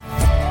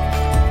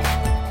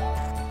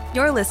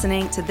You're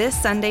listening to this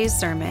Sunday's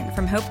sermon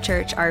from Hope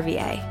Church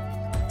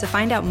RVA. To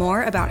find out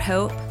more about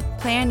Hope,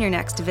 plan your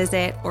next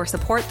visit, or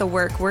support the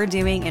work we're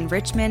doing in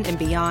Richmond and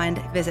beyond,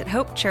 visit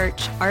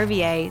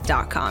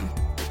hopechurchrva.com.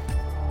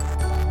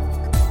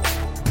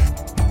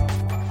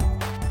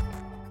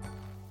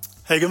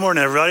 Hey, good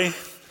morning, everybody.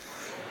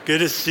 Good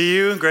to see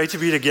you. Great to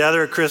be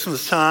together at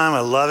Christmas time. I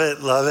love it,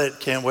 love it.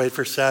 Can't wait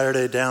for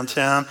Saturday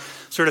downtown.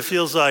 Sort of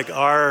feels like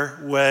our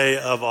way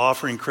of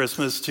offering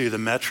Christmas to the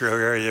metro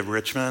area of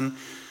Richmond,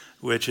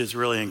 which is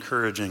really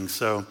encouraging.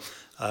 So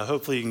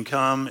hopefully you can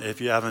come.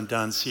 If you haven't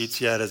done seats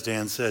yet, as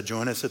Dan said,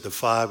 join us at the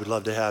 5. We'd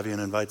love to have you and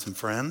invite some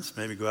friends.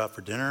 Maybe go out for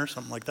dinner or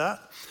something like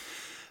that.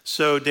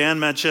 So Dan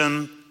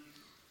mentioned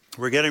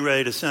we're getting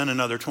ready to send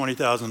another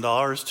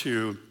 $20,000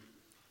 to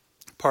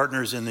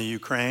partners in the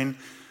Ukraine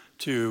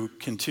to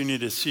continue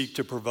to seek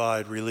to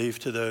provide relief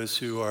to those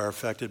who are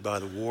affected by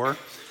the war.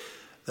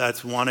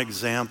 That's one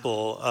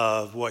example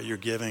of what your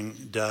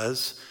giving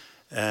does.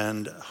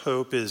 And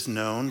Hope is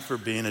known for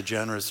being a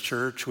generous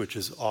church, which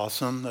is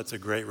awesome. That's a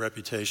great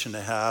reputation to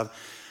have.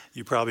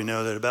 You probably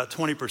know that about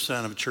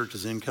 20% of a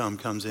church's income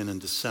comes in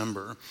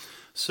December.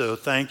 So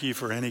thank you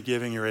for any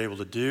giving you're able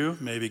to do,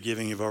 maybe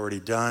giving you've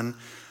already done.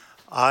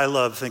 I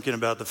love thinking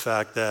about the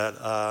fact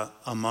that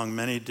among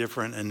many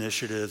different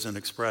initiatives and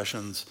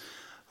expressions,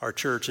 our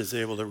church is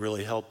able to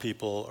really help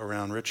people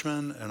around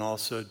Richmond and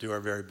also do our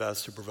very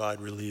best to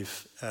provide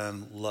relief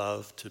and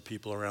love to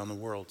people around the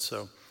world.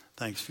 So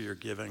thanks for your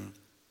giving.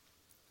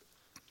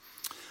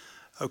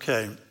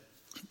 Okay,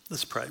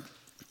 let's pray.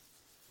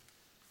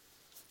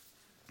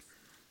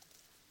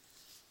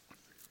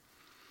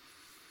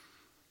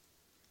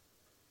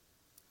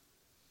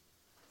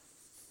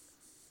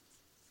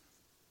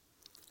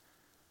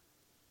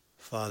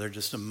 Father,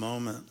 just a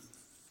moment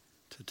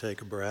to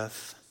take a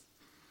breath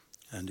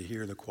and to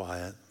hear the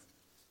quiet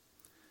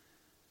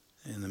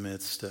in the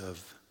midst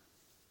of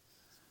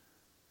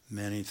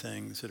many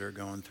things that are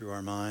going through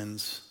our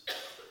minds,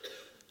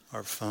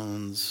 our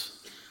phones,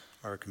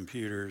 our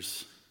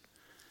computers.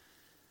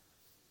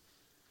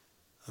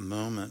 A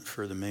moment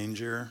for the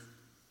manger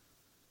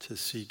to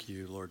seek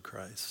you, Lord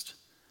Christ.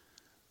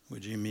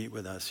 Would you meet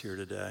with us here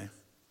today?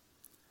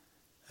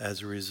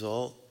 As a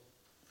result,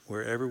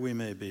 wherever we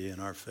may be in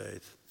our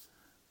faith,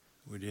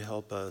 would you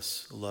help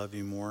us love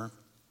you more,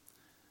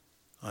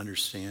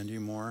 understand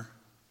you more,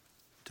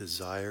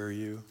 desire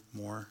you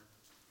more?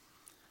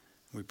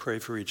 We pray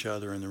for each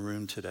other in the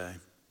room today,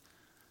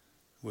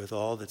 with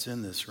all that's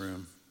in this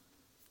room,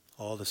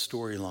 all the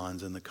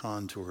storylines and the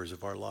contours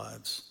of our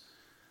lives.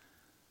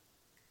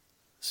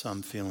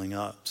 Some feeling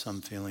up, some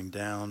feeling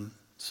down,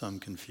 some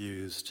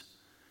confused,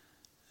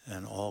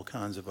 and all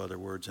kinds of other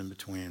words in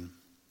between.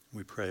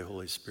 We pray,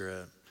 Holy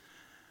Spirit,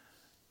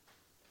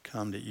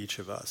 come to each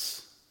of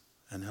us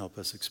and help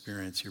us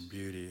experience your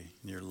beauty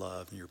and your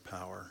love and your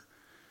power.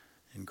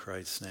 In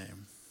Christ's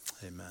name,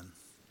 amen.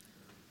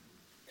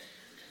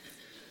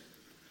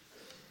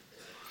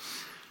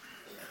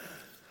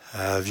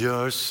 Have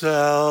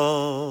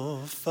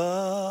yourself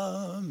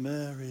a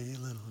merry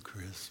little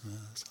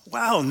Christmas.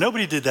 Wow,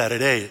 nobody did that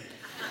at 8.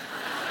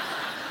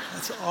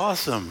 That's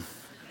awesome.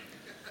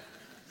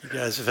 You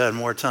guys have had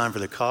more time for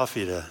the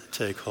coffee to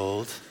take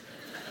hold.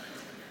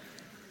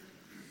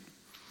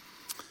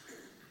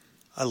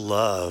 I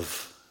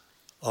love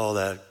all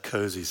that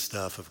cozy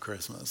stuff of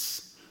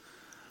Christmas.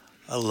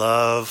 I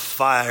love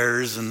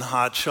fires and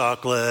hot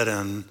chocolate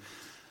and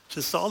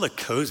just all the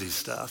cozy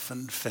stuff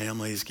and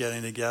families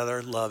getting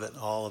together. Love it,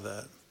 all of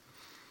it.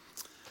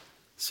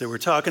 So we're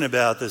talking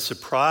about the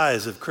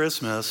surprise of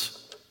Christmas.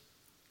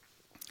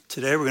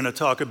 Today we're going to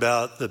talk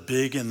about the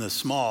big and the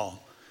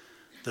small,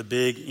 the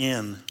big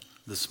in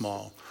the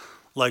small.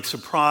 Like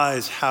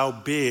surprise how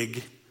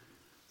big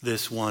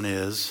this one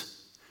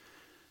is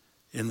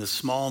in the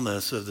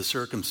smallness of the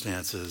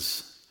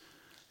circumstances,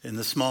 in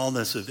the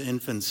smallness of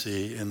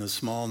infancy, in the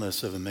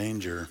smallness of a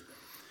manger.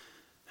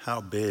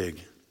 How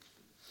big.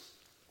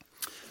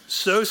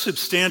 So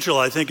substantial,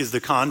 I think, is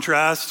the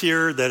contrast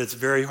here that it's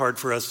very hard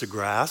for us to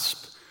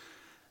grasp.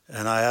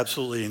 And I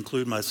absolutely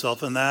include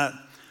myself in that.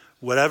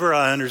 Whatever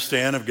I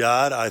understand of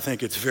God, I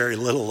think it's very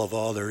little of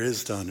all there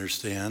is to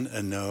understand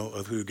and know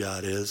of who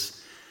God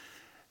is.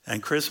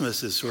 And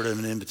Christmas is sort of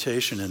an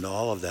invitation into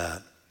all of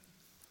that.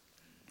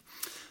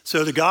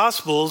 So the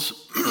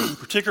Gospels,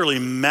 particularly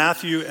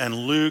Matthew and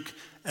Luke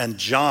and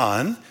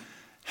John,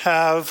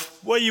 have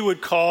what you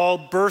would call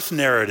birth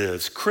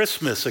narratives,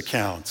 Christmas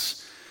accounts.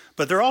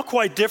 But they're all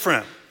quite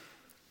different.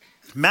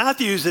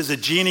 Matthew's is a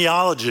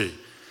genealogy.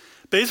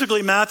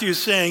 Basically, Matthew's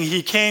saying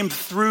he came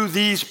through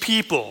these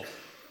people.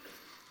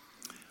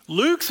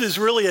 Luke's is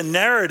really a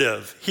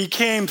narrative. He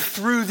came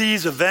through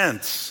these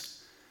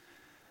events.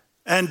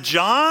 And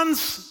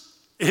John's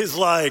is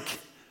like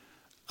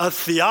a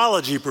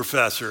theology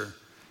professor.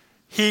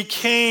 He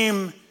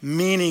came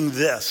meaning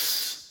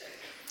this.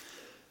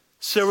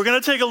 So we're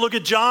going to take a look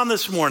at John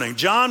this morning.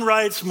 John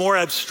writes more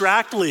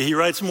abstractly. He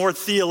writes more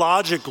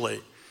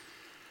theologically.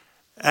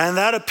 And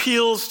that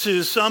appeals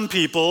to some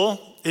people.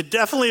 It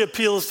definitely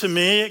appeals to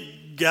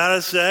me.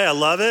 Gotta say, I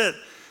love it.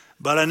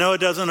 But I know it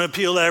doesn't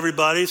appeal to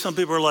everybody. Some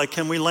people are like,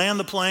 can we land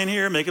the plane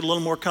here, make it a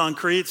little more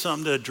concrete,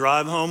 something to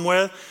drive home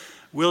with?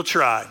 We'll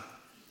try.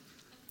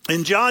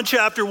 In John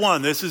chapter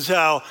 1, this is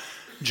how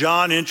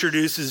John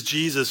introduces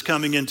Jesus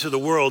coming into the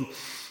world.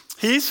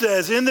 He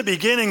says, in the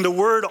beginning, the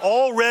Word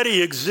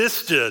already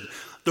existed.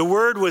 The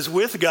Word was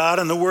with God,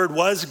 and the Word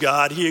was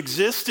God. He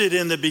existed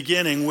in the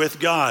beginning with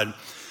God.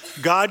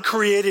 God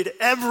created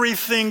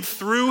everything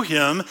through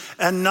him,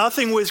 and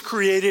nothing was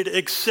created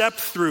except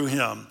through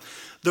him.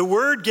 The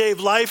Word gave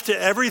life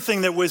to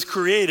everything that was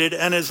created,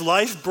 and his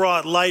life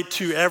brought light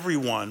to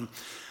everyone.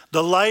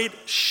 The light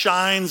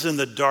shines in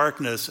the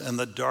darkness, and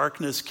the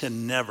darkness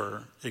can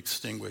never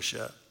extinguish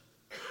it.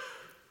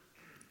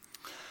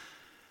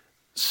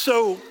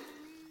 So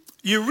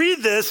you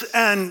read this,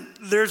 and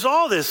there's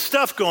all this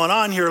stuff going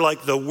on here,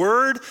 like the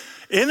Word.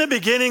 In the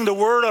beginning, the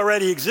Word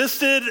already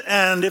existed,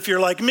 and if you're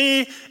like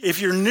me,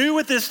 if you're new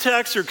with this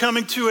text or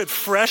coming to it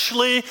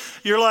freshly,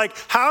 you're like,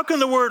 how can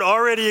the Word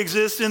already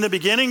exist in the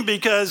beginning?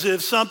 Because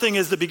if something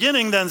is the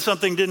beginning, then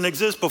something didn't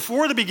exist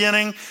before the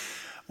beginning.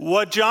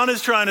 What John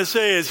is trying to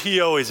say is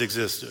he always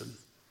existed.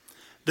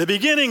 The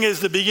beginning is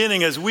the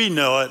beginning as we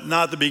know it,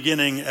 not the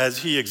beginning as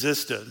he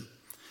existed.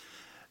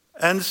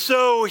 And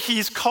so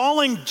he's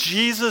calling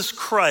Jesus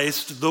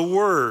Christ the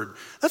Word.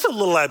 That's a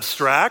little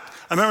abstract.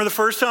 I remember the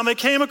first time I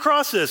came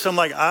across this, I'm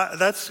like,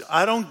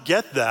 I don't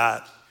get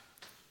that.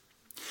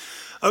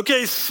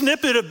 Okay,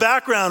 snippet of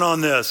background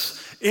on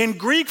this. In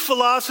Greek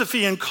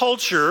philosophy and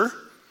culture,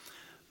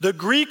 the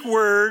Greek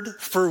word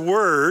for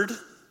word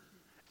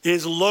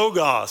is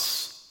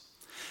logos.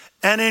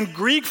 And in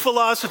Greek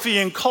philosophy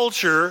and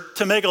culture,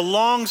 to make a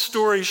long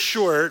story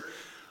short,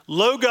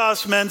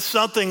 logos meant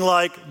something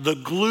like the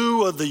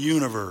glue of the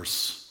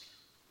universe.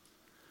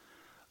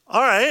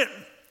 All right.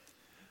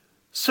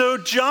 So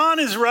John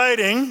is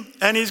writing,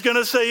 and he's going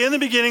to say, in the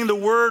beginning, the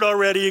Word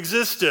already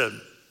existed.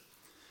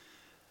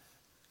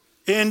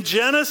 In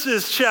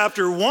Genesis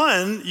chapter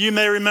 1, you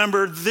may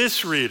remember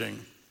this reading.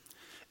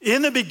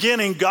 In the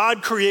beginning,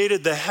 God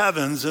created the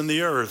heavens and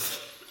the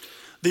earth.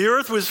 The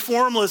earth was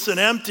formless and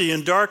empty,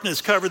 and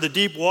darkness covered the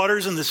deep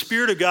waters, and the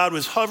Spirit of God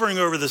was hovering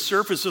over the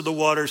surface of the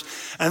waters.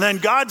 And then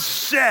God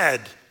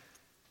said,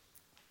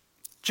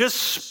 just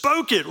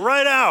spoke it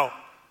right out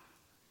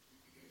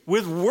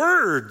with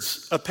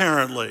words,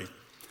 apparently.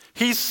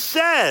 He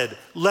said,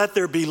 let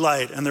there be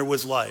light, and there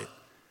was light.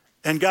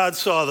 And God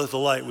saw that the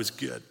light was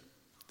good.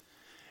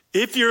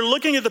 If you're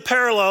looking at the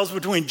parallels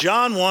between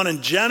John 1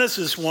 and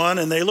Genesis 1,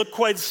 and they look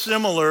quite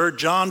similar,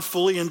 John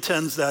fully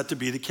intends that to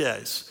be the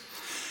case.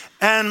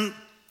 And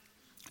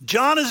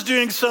John is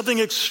doing something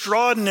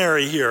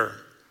extraordinary here.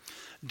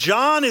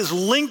 John is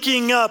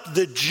linking up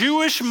the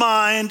Jewish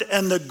mind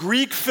and the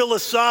Greek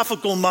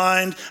philosophical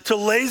mind to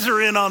laser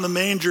in on the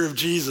manger of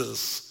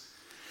Jesus.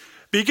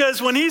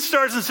 Because when he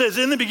starts and says,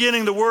 in the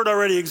beginning the Word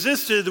already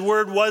existed, the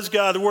Word was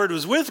God, the Word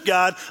was with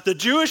God, the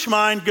Jewish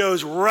mind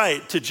goes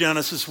right to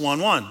Genesis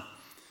 1:1.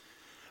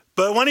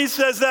 But when he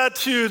says that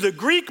to the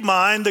Greek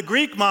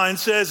mind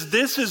says,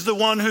 this is the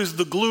one who's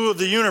the glue of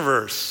the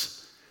universe.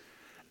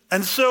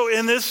 And so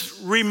in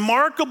this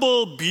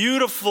remarkable,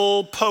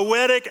 beautiful,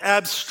 poetic,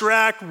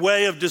 abstract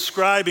way of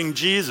describing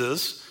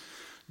Jesus,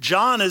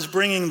 John is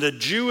bringing the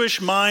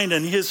Jewish mind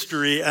and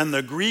history and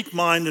the Greek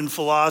mind and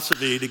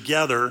philosophy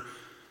together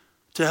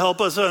to help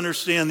us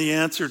understand the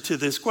answer to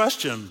this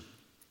question.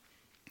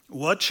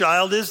 What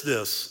child is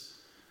this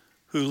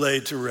who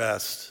laid to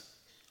rest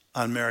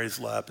on Mary's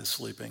lap is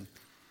sleeping?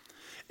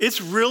 It's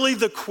really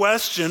the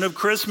question of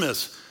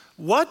Christmas.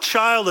 What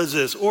child is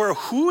this? Or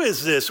who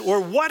is this? Or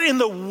what in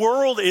the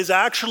world is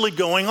actually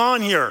going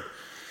on here?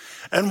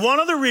 And one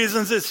of the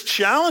reasons it's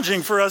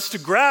challenging for us to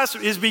grasp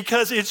is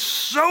because it's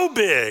so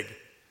big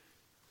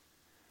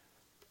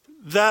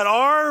that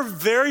our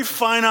very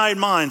finite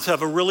minds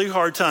have a really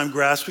hard time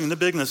grasping the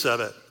bigness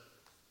of it.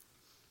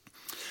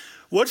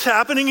 What's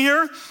happening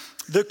here?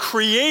 The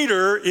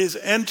Creator is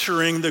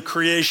entering the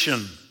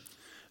creation.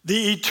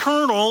 The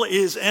eternal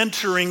is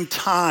entering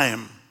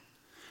time.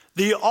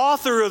 The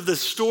author of the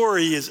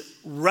story is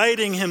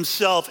writing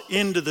himself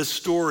into the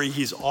story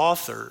he's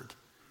authored.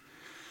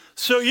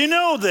 So you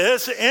know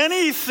this,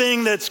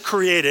 anything that's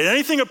created,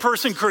 anything a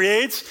person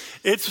creates,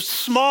 it's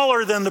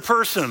smaller than the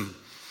person.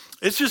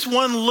 It's just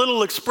one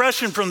little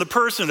expression from the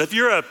person. If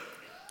you're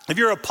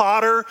a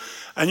potter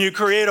and you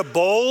create a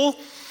bowl,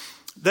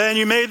 then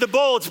you made the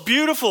bowl. It's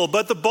beautiful,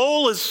 but the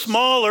bowl is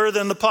smaller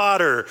than the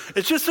potter.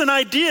 It's just an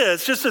idea.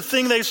 It's just a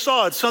thing they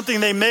saw. It's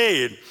something they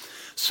made.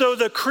 So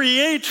the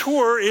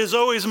creator is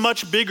always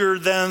much bigger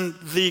than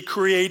the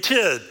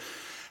created.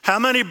 How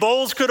many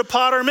bowls could a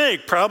potter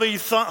make? Probably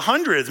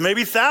hundreds,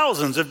 maybe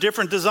thousands of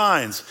different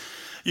designs.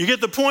 You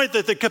get the point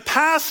that the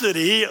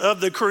capacity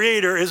of the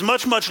Creator is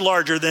much, much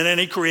larger than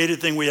any created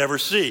thing we ever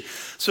see.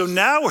 So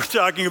now we're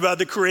talking about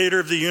the Creator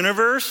of the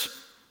universe,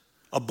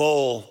 a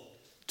bowl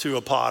to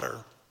a potter.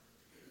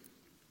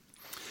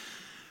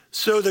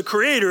 So the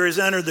Creator has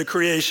entered the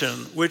creation,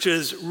 which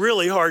is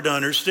really hard to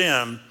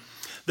understand.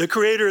 The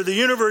Creator of the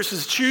universe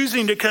is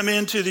choosing to come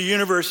into the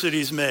universe that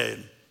he's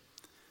made.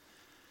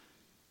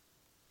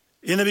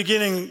 In the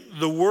beginning,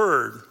 the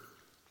Word.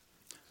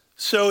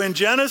 So in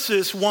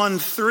Genesis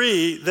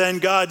 1:3, then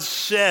God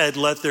said,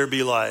 "Let there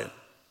be light."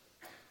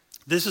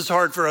 This is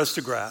hard for us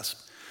to grasp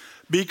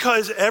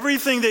because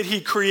everything that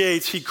he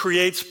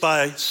creates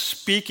by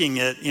speaking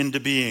it into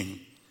being.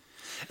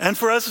 And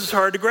for us, it's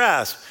hard to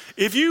grasp.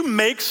 If you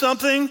make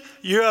something,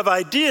 you have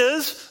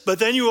ideas, but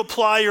then you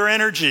apply your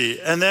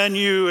energy. And then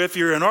if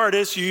you're an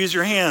artist, you use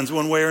your hands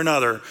one way or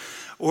another.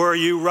 Or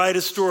you write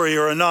a story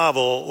or a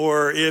novel,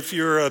 or if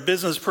you're a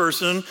business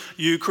person,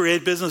 you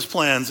create business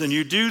plans and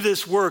you do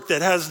this work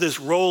that has this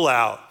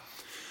rollout.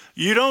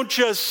 You don't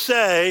just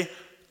say,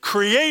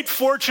 "Create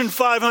Fortune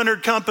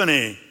 500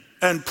 company,"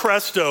 and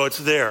presto, it's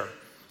there.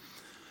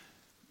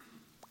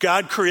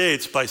 God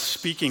creates by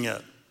speaking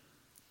it.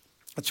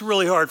 It's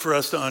really hard for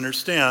us to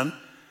understand.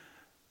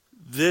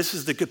 This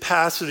is the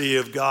capacity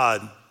of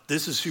God.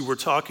 This is who we're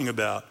talking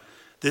about.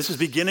 This is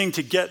beginning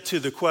to get to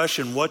the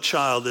question, what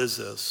child is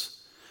this?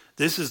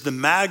 This is the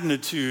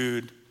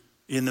magnitude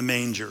in the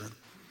manger.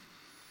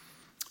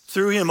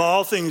 Through him,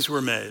 all things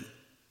were made.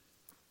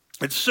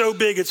 It's so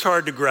big, it's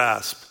hard to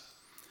grasp.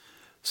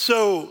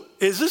 So,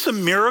 is this a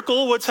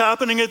miracle, what's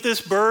happening at this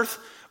birth?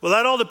 Well,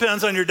 that all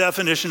depends on your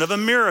definition of a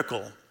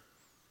miracle.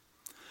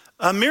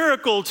 A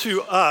miracle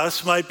to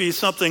us might be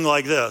something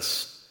like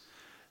this.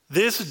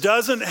 This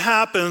doesn't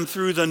happen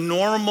through the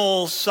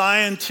normal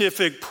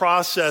scientific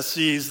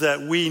processes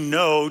that we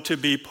know to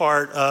be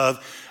part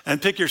of, and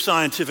pick your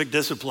scientific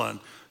discipline,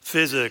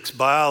 physics,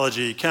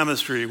 biology,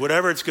 chemistry,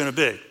 whatever it's going to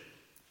be.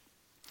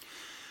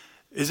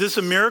 Is this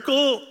a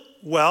miracle?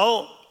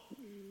 Well,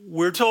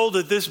 we're told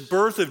that this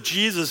birth of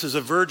Jesus is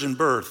a virgin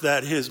birth,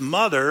 that his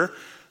mother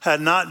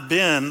had not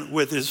been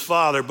with his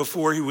father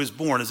before he was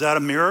born. Is that a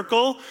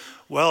miracle?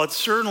 Well, it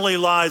certainly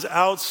lies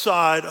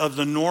outside of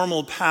the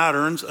normal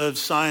patterns of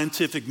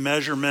scientific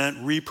measurement,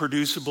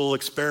 reproducible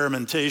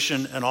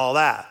experimentation, and all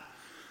that.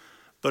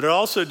 But it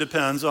also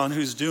depends on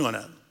who's doing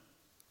it.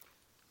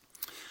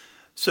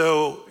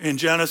 So in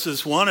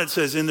Genesis 1, it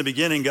says, "In the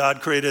beginning,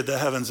 God created the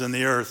heavens and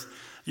the earth."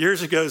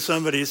 Years ago,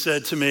 somebody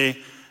said to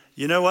me,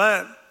 "You know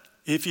what?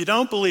 If you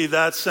don't believe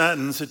that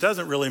sentence, it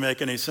doesn't really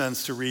make any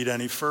sense to read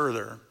any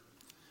further."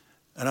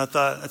 And I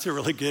thought, that's a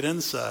really good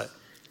insight.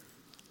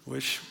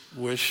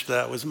 Wish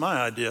that was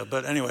my idea.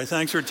 But anyway,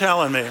 thanks for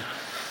telling me.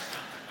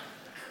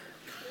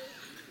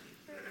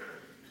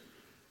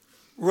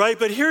 Right,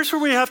 but here's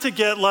where we have to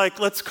get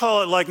let's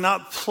call it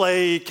not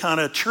play kind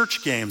of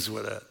church games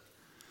with it.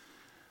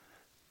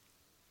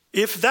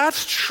 If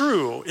that's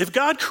true, if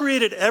God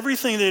created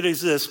everything that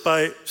exists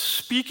by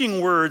speaking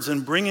words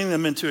and bringing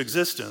them into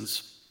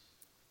existence,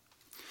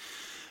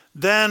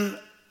 then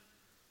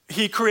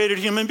he created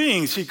human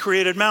beings. He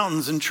created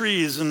mountains and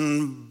trees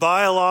and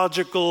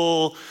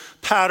biological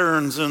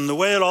patterns and the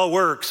way it all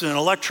works and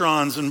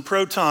electrons and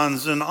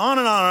protons and on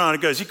and on and on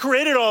it goes. He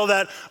created all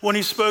that when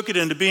he spoke it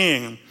into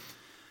being.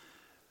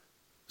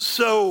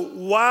 So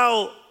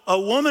while a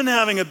woman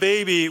having a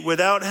baby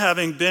without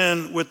having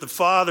been with the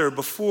father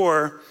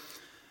before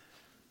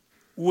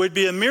would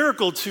be a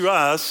miracle to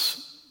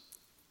us,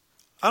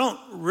 I don't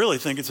really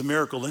think it's a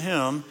miracle to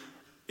him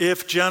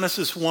if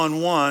Genesis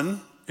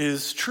 1:1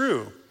 is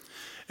true.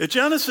 If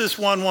Genesis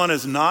 1:1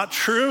 is not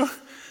true,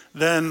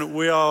 then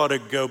we ought to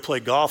go play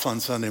golf on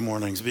Sunday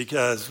mornings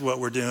because what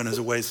we're doing is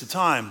a waste of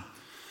time.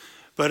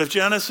 But if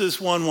Genesis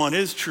 1:1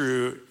 is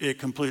true, it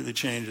completely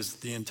changes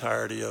the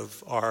entirety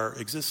of our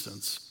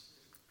existence.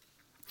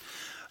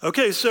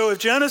 Okay, so if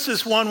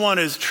Genesis 1:1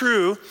 is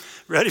true,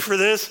 ready for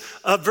this?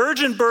 A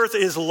virgin birth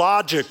is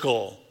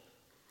logical.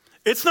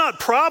 It's not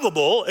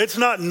probable, it's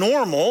not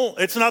normal,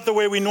 it's not the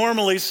way we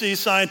normally see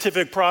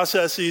scientific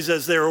processes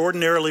as they're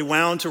ordinarily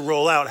wound to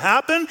roll out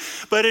happen,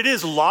 but it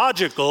is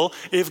logical.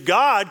 If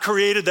God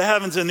created the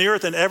heavens and the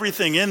earth and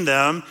everything in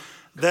them,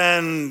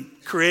 then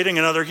creating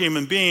another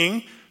human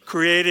being,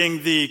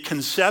 creating the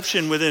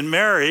conception within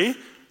Mary,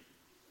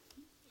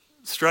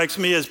 strikes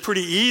me as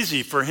pretty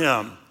easy for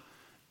him,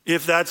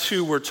 if that's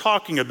who we're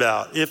talking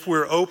about, if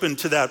we're open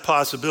to that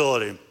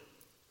possibility.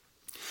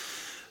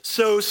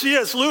 So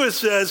C.S. Lewis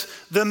says,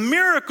 the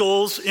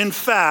miracles, in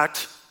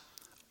fact,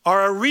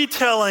 are a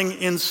retelling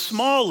in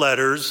small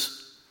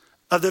letters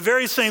of the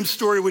very same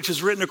story which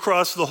is written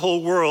across the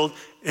whole world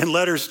in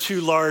letters too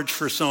large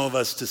for some of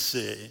us to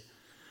see.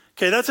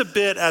 Okay, that's a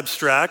bit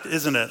abstract,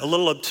 isn't it? A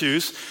little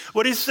obtuse.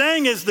 What he's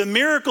saying is the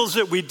miracles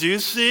that we do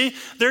see,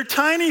 they're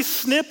tiny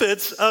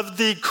snippets of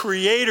the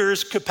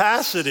Creator's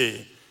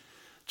capacity.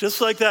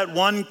 Just like that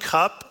one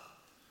cup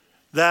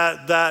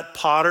that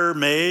potter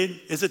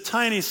made is a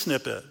tiny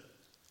snippet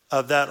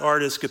of that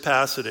artist's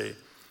capacity.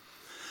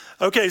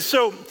 Okay,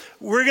 so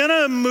we're going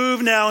to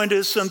move now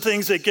into some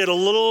things that get a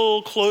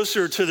little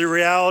closer to the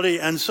reality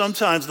and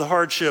sometimes the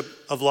hardship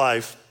of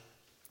life.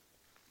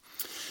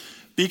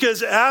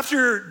 Because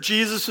after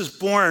Jesus is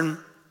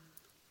born,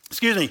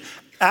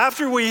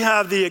 after we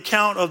have the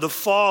account of the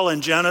fall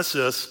in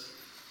Genesis,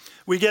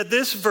 we get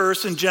this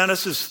verse in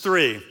Genesis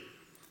 3.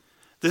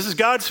 This is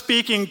God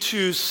speaking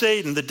to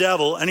Satan, the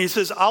devil, and he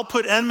says, I'll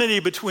put enmity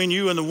between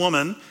you and the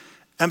woman,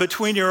 and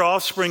between your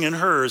offspring and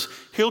hers,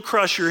 he'll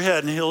crush your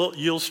head and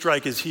you'll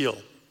strike his heel.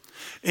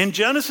 In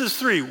Genesis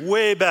 3,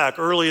 way back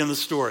early in the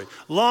story,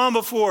 long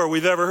before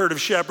we've ever heard of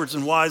shepherds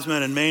and wise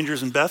men and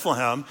mangers in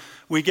Bethlehem,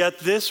 we get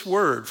this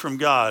word from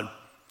God.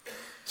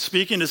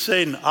 Speaking to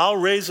Satan, I'll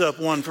raise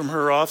up one from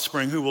her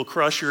offspring who will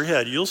crush your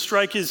head. You'll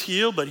strike his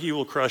heel, but he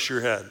will crush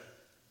your head.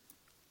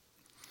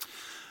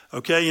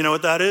 Okay, you know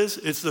what that is?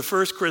 It's the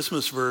first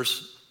Christmas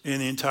verse in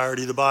the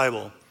entirety of the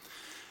Bible.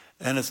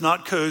 And it's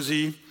not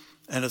cozy,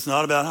 and it's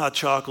not about hot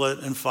chocolate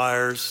and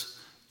fires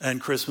and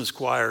Christmas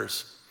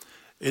choirs.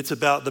 It's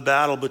about the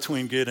battle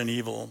between good and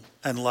evil,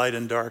 and light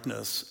and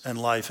darkness, and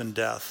life and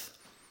death.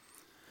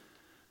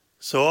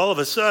 So all of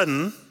a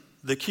sudden,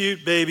 the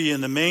cute baby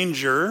in the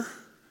manger,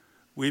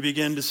 we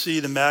begin to see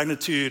the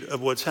magnitude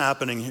of what's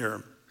happening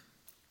here.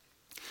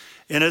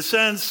 In a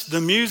sense,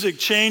 the music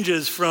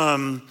changes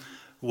from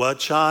 "What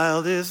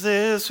child is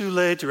this who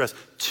laid to rest?"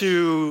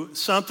 to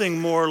something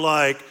more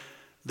like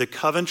the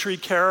Coventry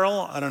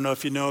Carol. I don't know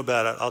if you know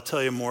about it. I'll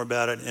tell you more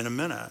about it in a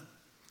minute.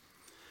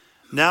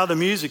 Now the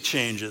music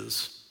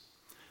changes,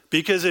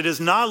 because it is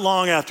not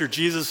long after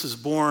Jesus is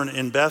born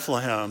in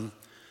Bethlehem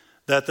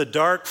that the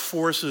dark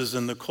forces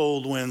and the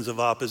cold winds of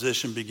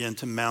opposition begin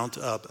to mount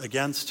up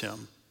against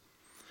him.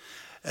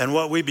 And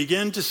what we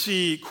begin to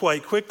see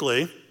quite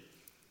quickly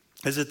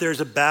is that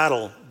there's a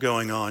battle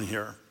going on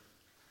here,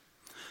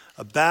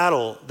 a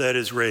battle that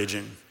is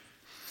raging.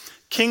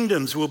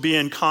 Kingdoms will be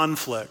in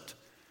conflict.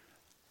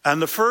 And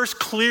the first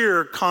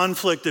clear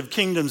conflict of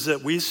kingdoms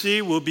that we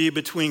see will be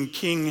between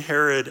King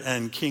Herod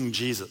and King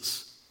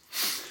Jesus.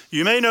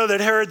 You may know that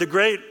Herod the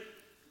Great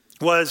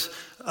was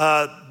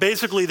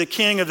basically the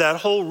king of that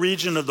whole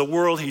region of the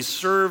world. He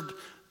served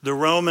the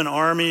Roman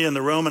army and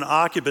the Roman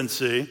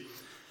occupancy.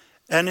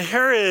 And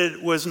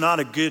Herod was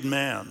not a good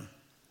man,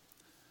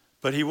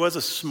 but he was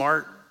a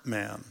smart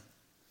man.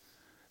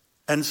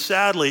 And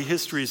sadly,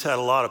 history's had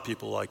a lot of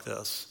people like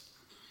this.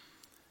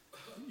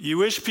 You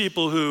wish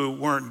people who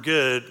weren't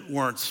good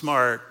weren't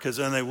smart, because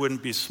then they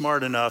wouldn't be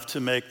smart enough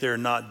to make their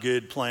not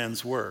good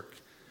plans work.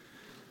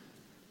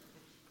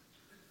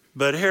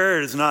 But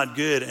Herod is not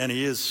good, and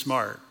he is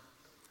smart.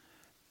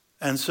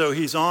 And so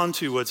he's on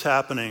to what's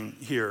happening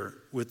here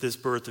with this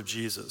birth of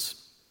Jesus.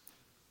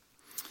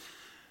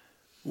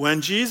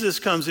 When Jesus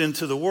comes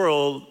into the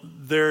world,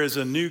 there is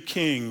a new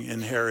king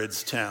in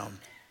Herod's town.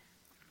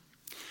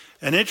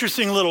 An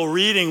interesting little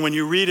reading when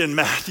you read in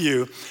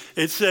Matthew,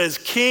 it says,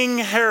 King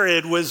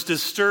Herod was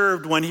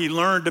disturbed when he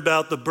learned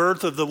about the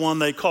birth of the one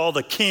they call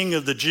the King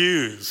of the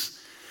Jews.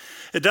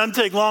 It doesn't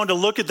take long to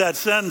look at that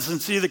sentence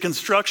and see the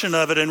construction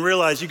of it and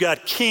realize you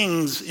got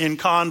kings in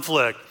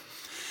conflict.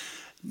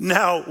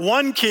 Now,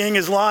 one king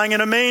is lying in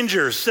a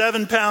manger,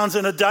 7 pounds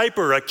in a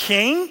diaper, a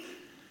king?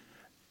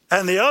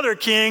 And the other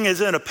king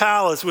is in a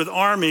palace with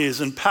armies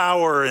and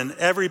power and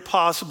every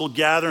possible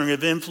gathering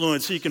of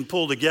influence he can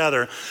pull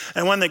together.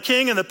 And when the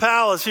king in the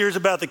palace hears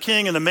about the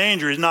king in the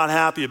manger, he's not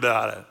happy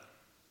about it.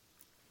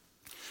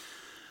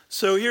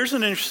 So here's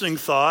an interesting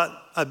thought.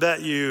 I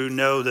bet you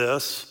know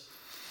this.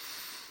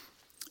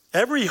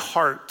 Every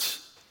heart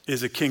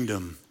is a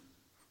kingdom.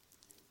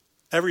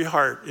 Every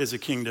heart is a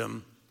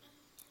kingdom.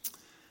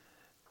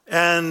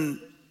 And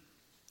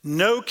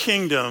no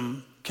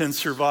kingdom can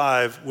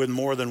survive with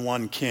more than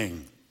one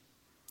king.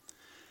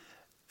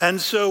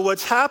 And so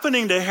what's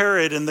happening to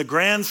Herod in the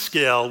grand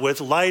scale with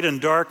light and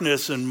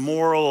darkness and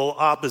moral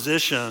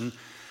opposition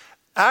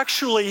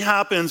actually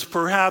happens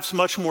perhaps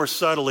much more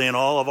subtly in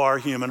all of our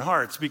human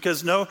hearts,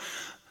 because no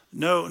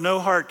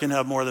heart can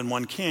have more than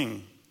one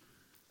king.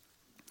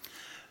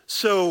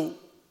 So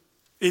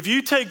if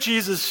you take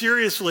Jesus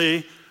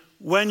seriously,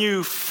 when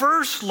you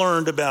first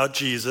learned about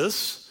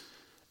Jesus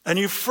and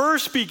you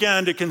first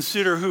began to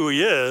consider who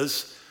he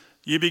is,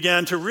 you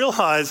began to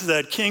realize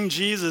that King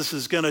Jesus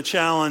is going to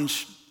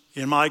challenge,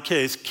 in my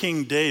case,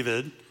 King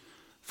David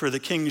for the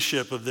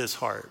kingship of this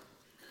heart.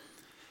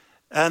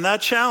 And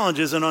that challenge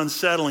is an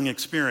unsettling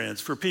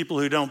experience for people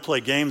who don't play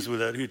games with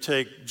it, who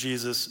take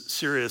Jesus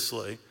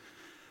seriously.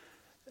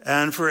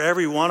 And for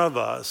every one of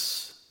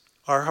us,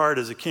 our heart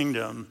is a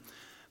kingdom.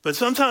 But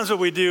sometimes what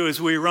we do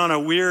is we run a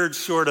weird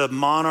sort of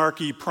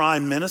monarchy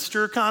prime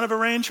minister kind of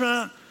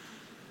arrangement.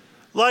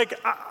 Like,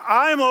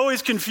 I'm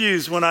always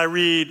confused when I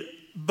read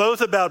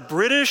both about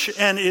British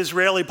and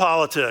Israeli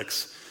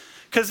politics,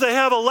 because they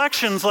have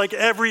elections like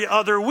every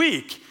other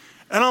week.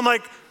 And I'm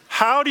like,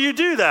 how do you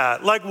do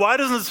that? Like, why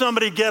doesn't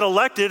somebody get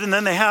elected and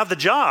then they have the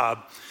job?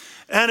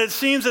 And it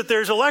seems that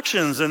there's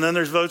elections, and then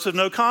there's votes of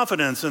no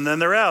confidence, and then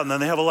they're out, and then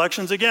they have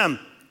elections again.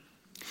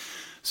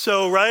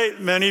 So, right,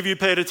 many of you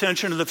paid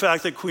attention to the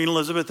fact that Queen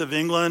Elizabeth of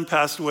England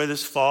passed away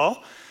this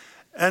fall.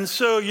 And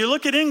so you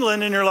look at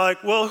England and you're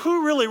like, well,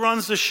 who really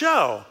runs the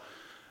show?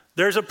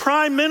 There's a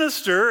prime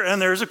minister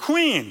and there's a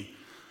queen.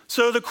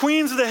 So the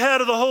queen's the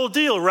head of the whole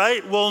deal,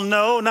 right? Well,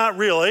 no, not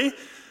really.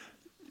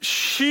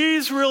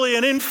 She's really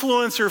an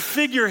influencer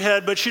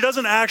figurehead, but she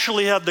doesn't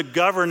actually have the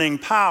governing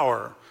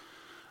power.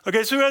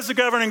 Okay, so who has the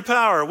governing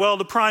power? Well,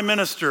 the prime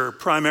minister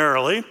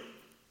primarily.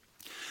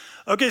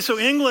 Okay, so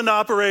England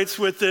operates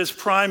with this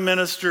prime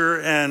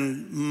minister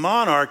and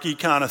monarchy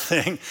kind of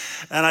thing,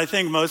 and I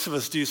think most of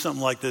us do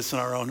something like this in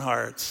our own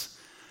hearts.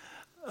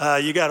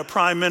 You got a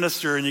prime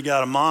minister and you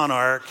got a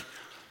monarch.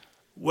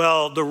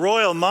 Well, the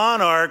royal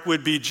monarch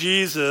would be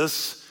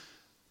Jesus,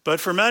 but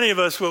for many of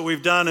us, what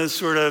we've done is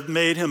sort of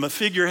made him a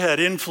figurehead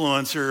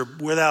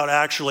influencer without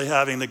actually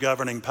having the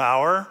governing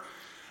power.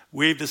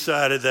 We've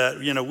decided that,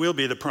 we'll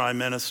be the prime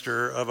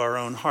minister of our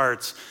own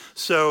hearts.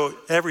 So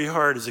every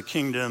heart is a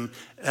kingdom,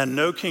 and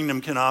no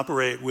kingdom can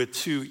operate with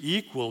two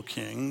equal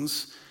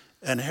kings,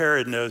 and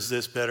Herod knows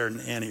this better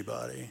than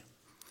anybody.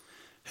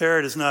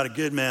 Herod is not a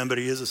good man, but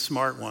he is a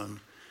smart one.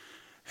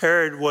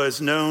 Herod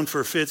was known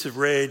for fits of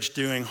rage,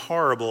 doing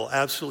horrible,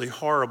 absolutely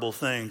horrible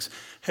things.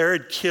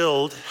 Herod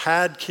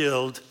had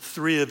killed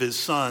 3 of his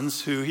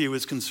sons who he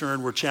was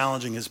concerned were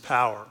challenging his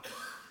power.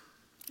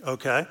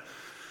 Okay?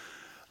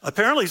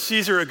 Apparently,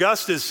 Caesar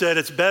Augustus said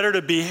it's better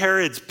to be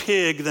Herod's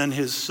pig than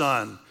his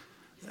son.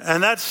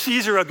 And that's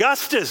Caesar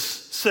Augustus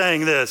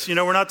saying this.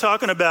 We're not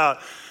talking about,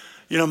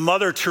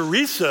 Mother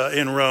Teresa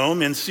in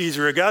Rome in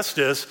Caesar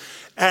Augustus.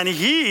 And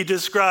he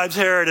describes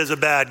Herod as a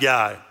bad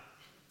guy.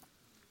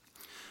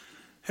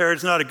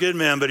 Herod's not a good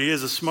man, but he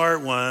is a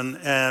smart one.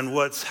 And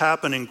what's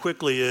happening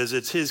quickly is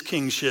it's his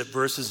kingship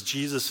versus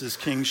Jesus'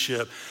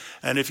 kingship.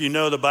 And if you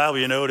know the Bible,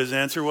 you know what his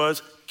answer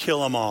was?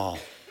 Kill them all.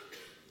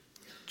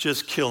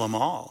 Just kill them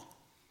all.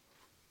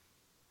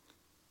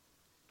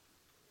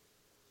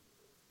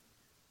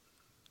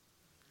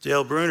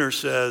 Dale Bruner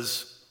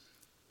says,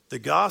 the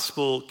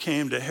gospel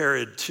came to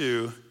Herod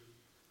too,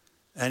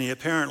 and he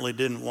apparently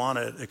didn't want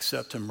it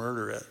except to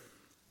murder it.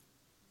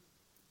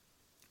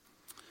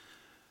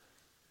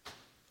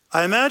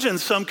 I imagine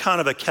some kind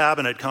of a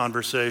cabinet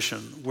conversation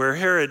where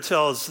Herod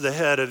tells the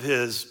head of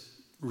his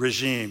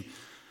regime,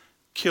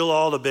 kill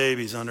all the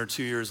babies under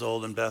 2 years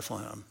old in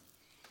Bethlehem.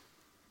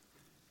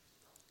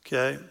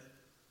 Okay?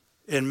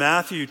 In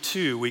Matthew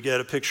 2, we get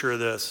a picture of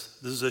this.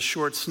 This is a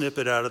short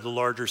snippet out of the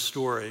larger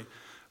story.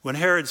 When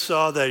Herod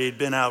saw that he'd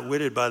been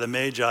outwitted by the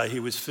Magi,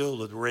 he was filled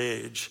with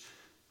rage.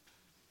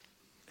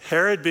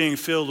 Herod being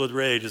filled with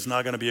rage is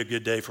not going to be a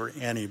good day for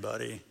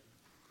anybody.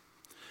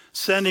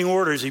 Sending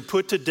orders, he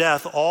put to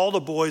death all the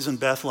boys in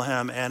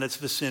Bethlehem and its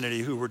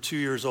vicinity who were 2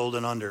 years old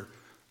and under,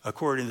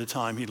 according to the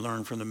time he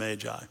learned from the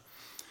Magi.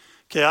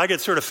 Okay, I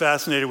get sort of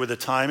fascinated with the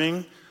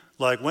timing.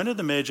 Like, when did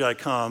the Magi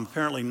come?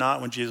 Apparently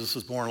not when Jesus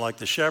was born, like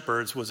the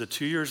shepherds. Was it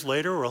 2 years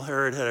later? Well,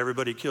 Herod had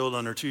everybody killed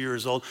under 2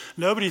 years old.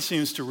 Nobody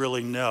seems to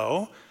really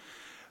know.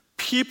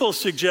 People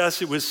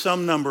suggest it was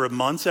some number of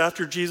months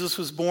after Jesus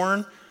was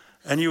born.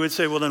 And you would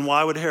say, well, then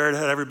why would Herod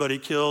have everybody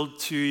killed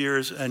 2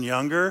 years and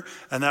younger?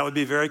 And that would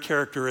be very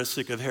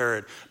characteristic of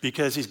Herod,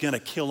 because he's going to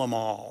kill them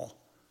all.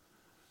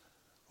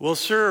 Well,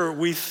 sir,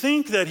 we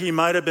think that he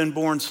might have been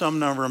born some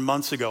number of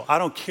months ago. I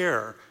don't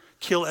care.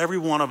 Kill every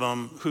one of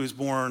them who's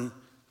born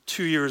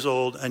 2 years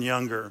old and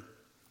younger.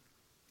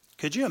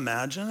 Could you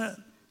imagine it?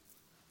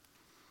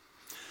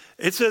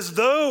 It's as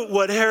though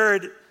what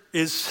Herod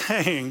is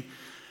saying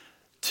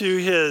to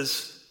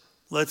his,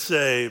 let's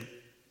say,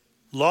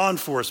 law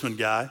enforcement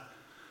guy,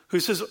 who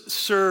says,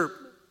 sir,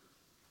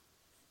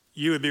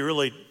 you would be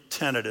really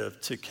tentative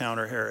to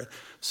counter Herod.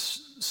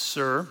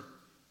 Sir,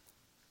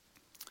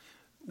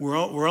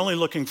 we're only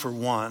looking for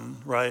one,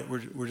 right?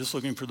 We're just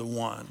looking for the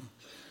one.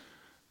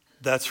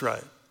 That's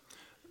right.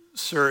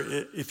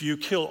 Sir, if you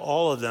kill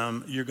all of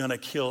them, you're going to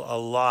kill a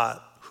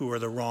lot who are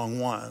the wrong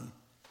one.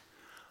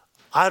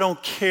 I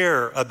don't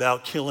care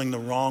about killing the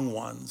wrong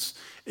ones.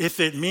 If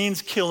it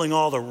means killing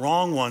all the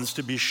wrong ones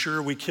to be sure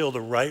we kill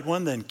the right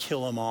one, then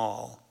kill them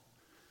all.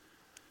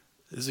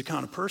 This is the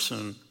kind of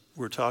person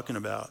we're talking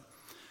about.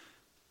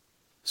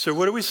 So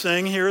what are we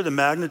saying here? The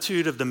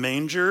magnitude of the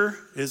manger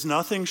is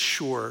nothing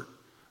short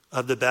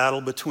of the battle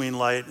between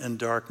light and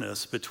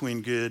darkness,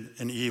 between good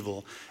and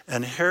evil.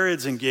 And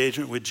Herod's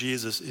engagement with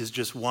Jesus is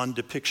just one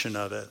depiction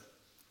of it.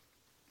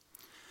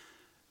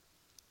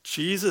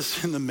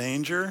 Jesus in the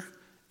manger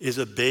is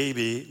a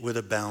baby with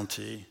a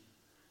bounty.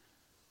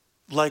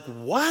 Like,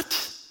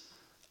 what?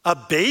 A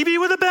baby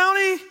with a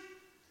bounty?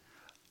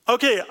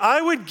 Okay,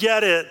 I would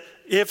get it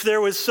if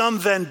there was some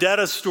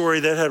vendetta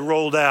story that had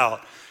rolled out.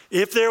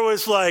 If there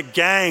was like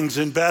gangs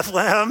in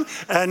Bethlehem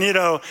and,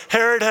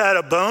 Herod had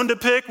a bone to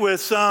pick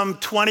with some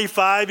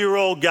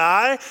 25-year-old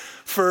guy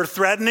for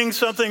threatening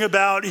something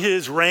about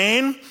his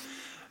reign,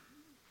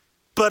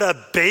 but a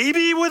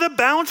baby with a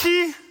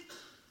bounty?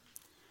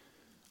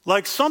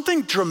 Like,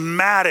 something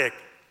dramatic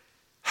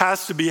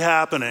has to be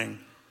happening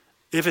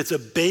if it's a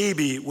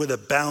baby with a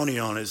bounty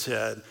on his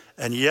head.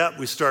 And yet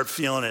we start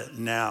feeling it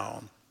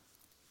now.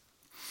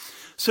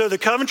 So the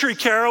Coventry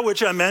Carol,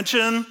 which I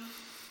mentioned,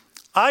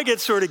 I get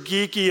sort of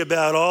geeky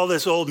about all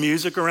this old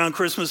music around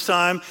Christmas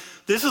time.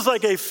 This is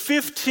like a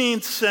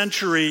 15th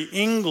century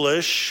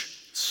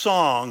English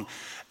song.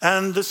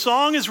 And the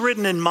song is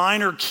written in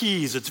minor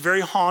keys. It's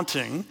very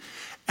haunting.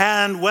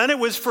 And when it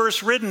was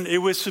first written, it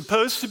was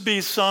supposed to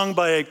be sung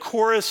by a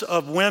chorus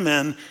of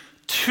women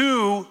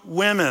to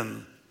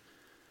women.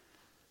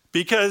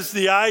 Because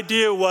the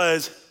idea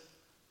was,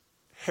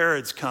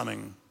 Herod's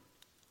coming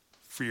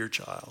for your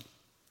child.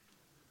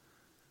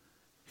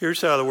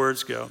 Here's how the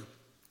words go.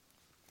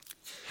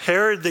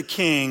 Herod the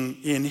king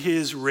in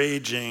his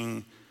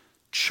raging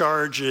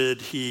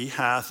charged he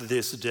hath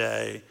this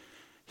day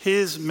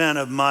his men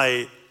of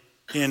might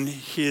in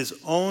his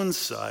own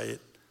sight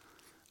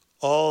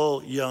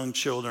all young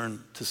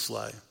children to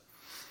slay.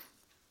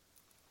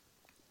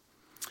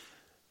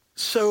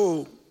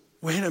 So,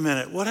 wait a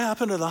minute, what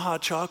happened to the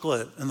hot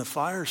chocolate and the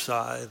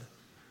fireside?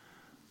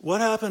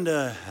 What happened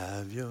to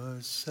have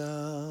yourself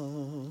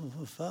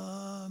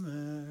a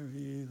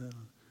merry little...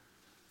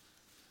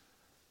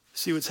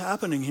 See, what's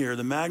happening here,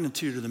 the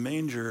magnitude of the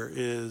manger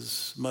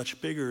is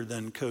much bigger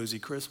than Cozy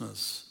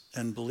Christmas.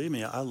 And believe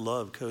me, I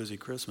love Cozy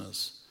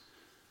Christmas.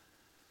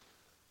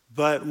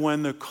 But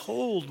when the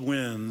cold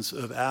winds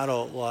of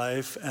adult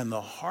life and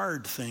the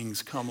hard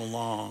things come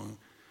along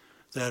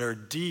that are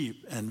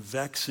deep and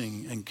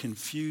vexing and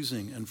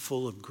confusing and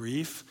full of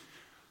grief,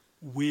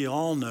 we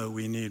all know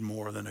we need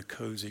more than a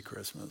cozy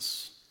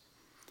Christmas.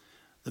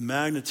 The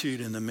magnitude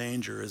in the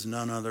manger is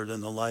none other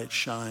than the light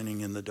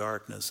shining in the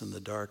darkness, and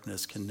the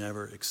darkness can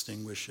never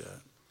extinguish it.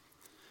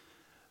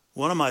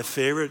 One of my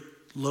favorite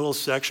little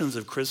sections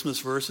of Christmas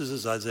verses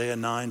is Isaiah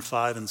 9,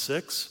 5, and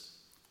 6.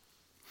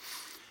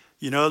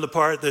 You know the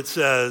part that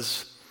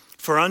says,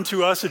 "For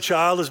unto us a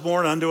child is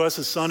born, unto us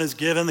a son is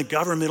given, the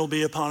government will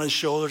be upon his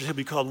shoulders. He'll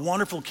be called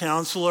Wonderful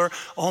Counselor,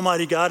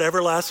 Almighty God,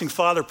 Everlasting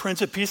Father,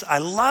 Prince of Peace." I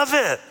love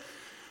it.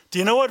 Do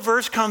you know what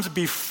verse comes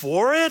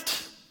before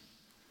it?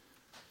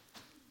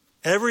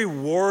 Every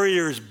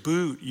warrior's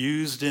boot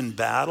used in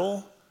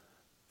battle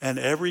and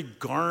every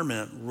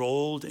garment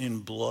rolled in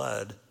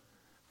blood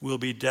will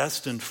be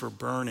destined for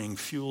burning,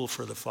 fuel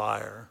for the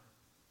fire.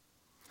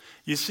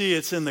 You see,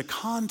 it's in the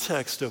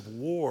context of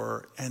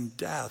war and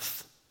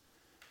death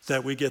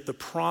that we get the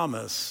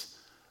promise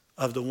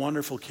of the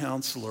Wonderful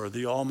Counselor,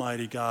 the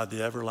Almighty God,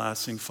 the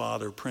Everlasting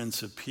Father,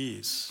 Prince of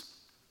Peace.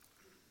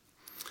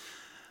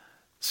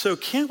 So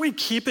can't we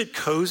keep it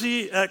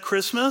cozy at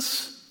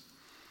Christmas?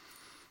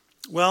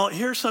 Well,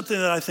 here's something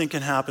that I think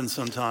can happen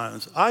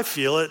sometimes. I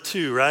feel it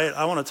too, right?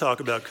 I want to talk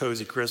about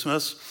cozy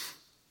Christmas.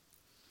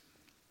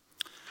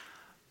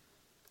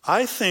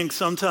 I think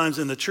sometimes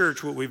in the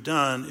church what we've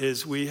done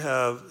is we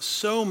have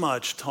so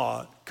much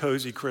taught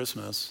cozy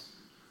Christmas,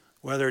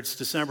 whether it's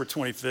December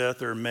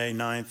 25th or May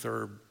 9th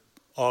or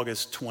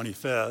August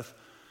 25th.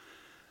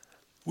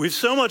 We've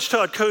so much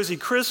taught cozy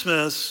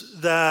Christmas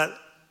that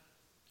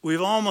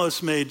we've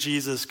almost made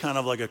Jesus kind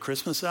of like a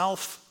Christmas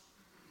elf.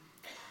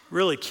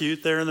 Really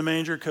cute there in the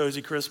manger,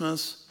 cozy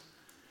Christmas.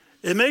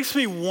 It makes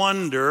me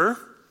wonder,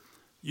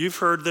 you've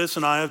heard this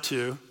and I have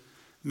too,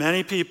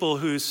 many people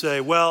who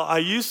say, well, I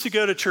used to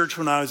go to church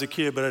when I was a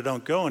kid, but I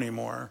don't go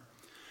anymore.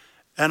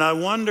 And I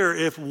wonder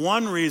if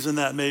one reason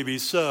that may be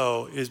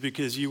so is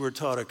because you were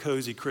taught a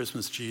cozy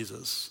Christmas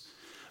Jesus,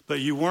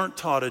 but you weren't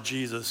taught a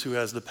Jesus who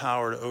has the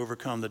power to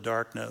overcome the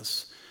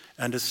darkness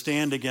and to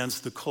stand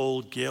against the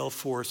cold gale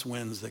force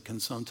winds that can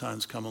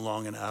sometimes come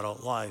along in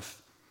adult life.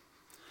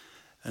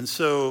 And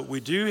so we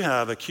do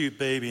have a cute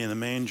baby in the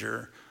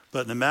manger,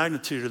 but the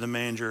magnitude of the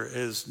manger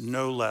is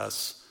no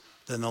less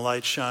than the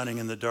light shining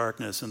in the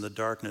darkness, and the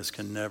darkness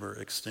can never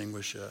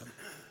extinguish it.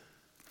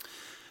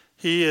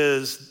 He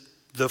is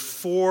the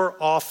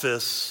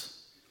four-office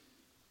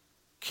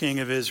King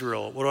of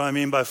Israel. What do I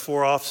mean by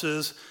four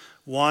offices?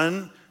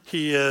 One,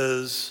 he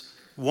is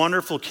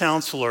Wonderful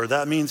Counselor.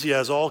 That means he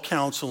has all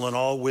counsel and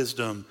all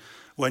wisdom.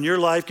 When your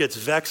life gets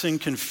vexing,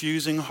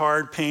 confusing,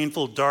 hard,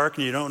 painful, dark,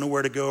 and you don't know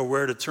where to go or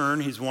where to turn,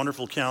 he's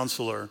Wonderful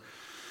Counselor.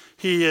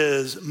 He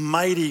is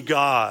Mighty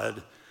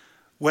God.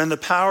 When the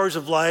powers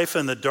of life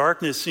and the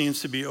darkness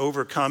seems to be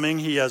overcoming,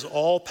 he has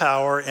all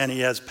power and he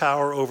has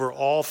power over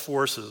all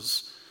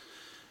forces.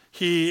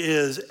 He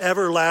is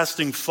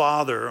Everlasting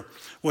Father.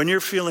 When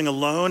you're feeling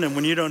alone and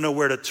when you don't know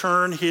where to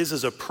turn, his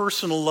is a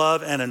personal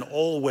love and an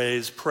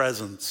always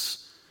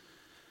presence.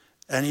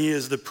 And he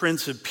is the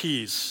Prince of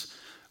Peace.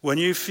 When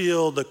you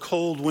feel the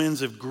cold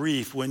winds of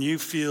grief, when you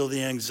feel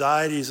the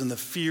anxieties and the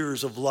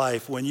fears of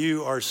life, when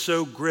you are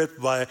so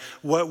gripped by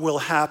what will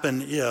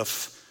happen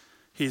if,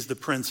 he's the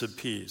Prince of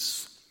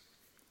Peace.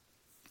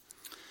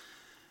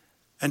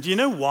 And do you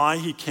know why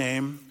he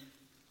came?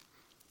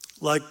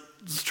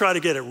 Let's try to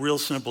get it real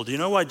simple. Do you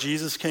know why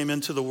Jesus came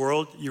into the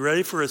world? You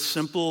ready for a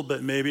simple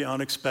but maybe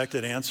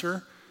unexpected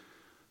answer?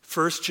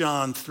 1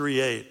 John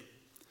 3:8.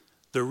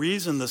 The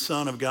reason the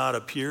Son of God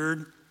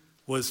appeared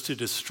was to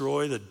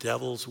destroy the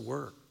devil's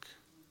work.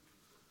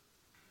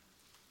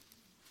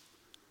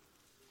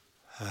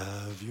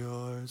 Have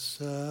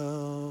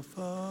yourself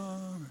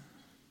a...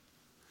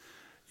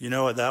 You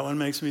know what that one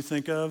makes me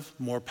think of?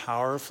 More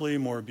powerfully,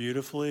 more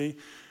beautifully.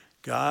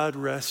 God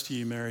rest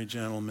ye merry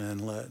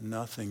gentlemen, let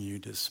nothing you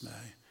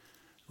dismay.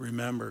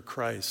 Remember,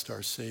 Christ,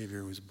 our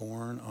Savior, was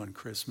born on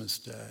Christmas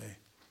Day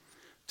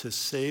to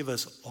save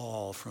us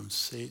all from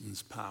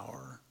Satan's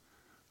power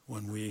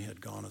when we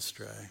had gone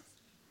astray.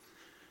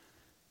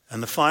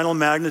 And the final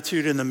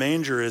magnitude in the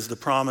manger is the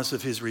promise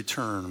of his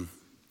return.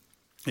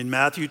 In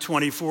Matthew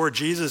 24,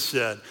 Jesus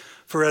said,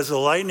 For as the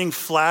lightning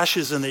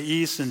flashes in the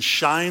east and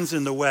shines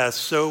in the west,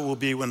 so it will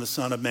be when the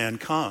Son of Man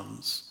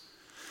comes.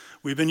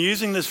 We've been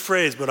using this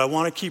phrase, but I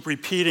want to keep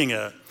repeating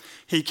it.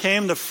 He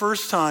came the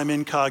first time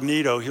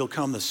incognito, he'll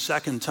come the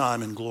second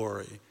time in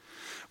glory.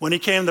 When he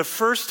came the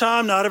first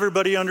time, not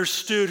everybody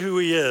understood who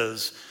he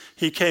is.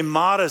 He came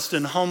modest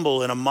and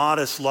humble in a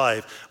modest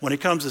life. When he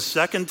comes the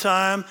second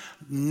time,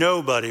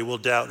 nobody will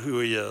doubt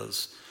who he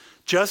is.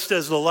 Just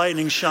as the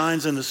lightning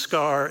shines in the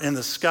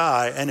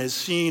sky and is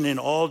seen in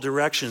all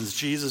directions,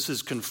 Jesus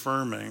is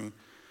confirming.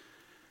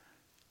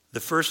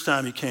 The first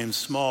time he came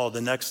small,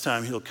 the next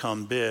time he'll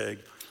come big.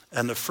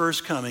 And the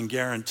first coming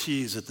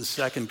guarantees that the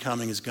second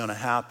coming is going to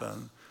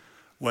happen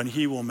when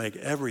he will make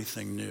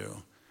everything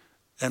new.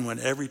 And when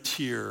every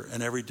tear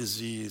and every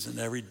disease and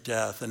every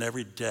death and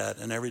every debt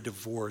and every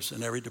divorce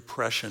and every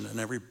depression and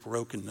every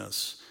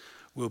brokenness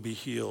will be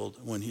healed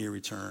when he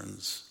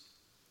returns.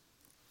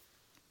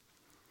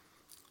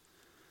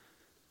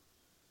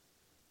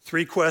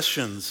 3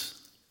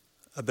 questions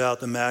about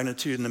the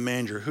magnitude in the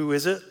manger. Who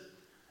is it?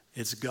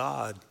 It's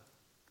God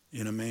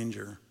in a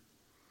manger.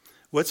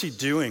 What's he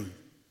doing?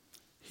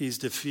 He's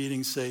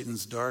defeating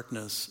Satan's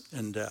darkness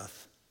and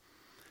death.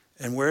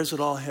 And where's it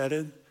all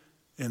headed?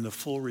 In the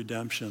full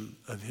redemption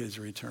of his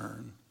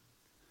return.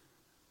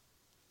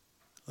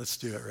 Let's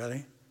do it.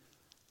 Ready?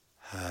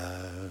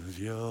 Have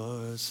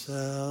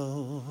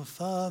yourself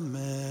a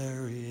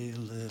merry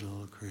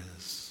little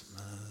Christmas.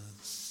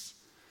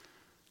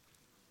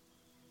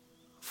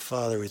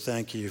 Father, we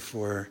thank you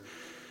for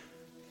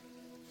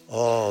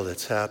all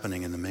that's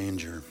happening in the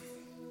manger.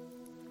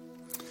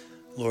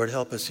 Lord,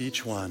 help us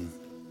each one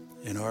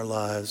in our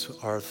lives,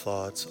 our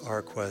thoughts,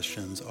 our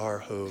questions, our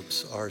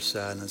hopes, our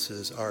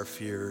sadnesses, our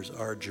fears,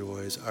 our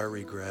joys, our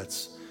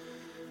regrets.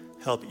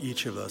 Help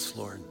each of us,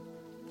 Lord,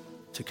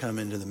 to come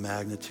into the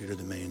magnitude of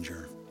the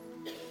manger.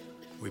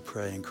 We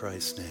pray in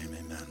Christ's name,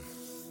 amen.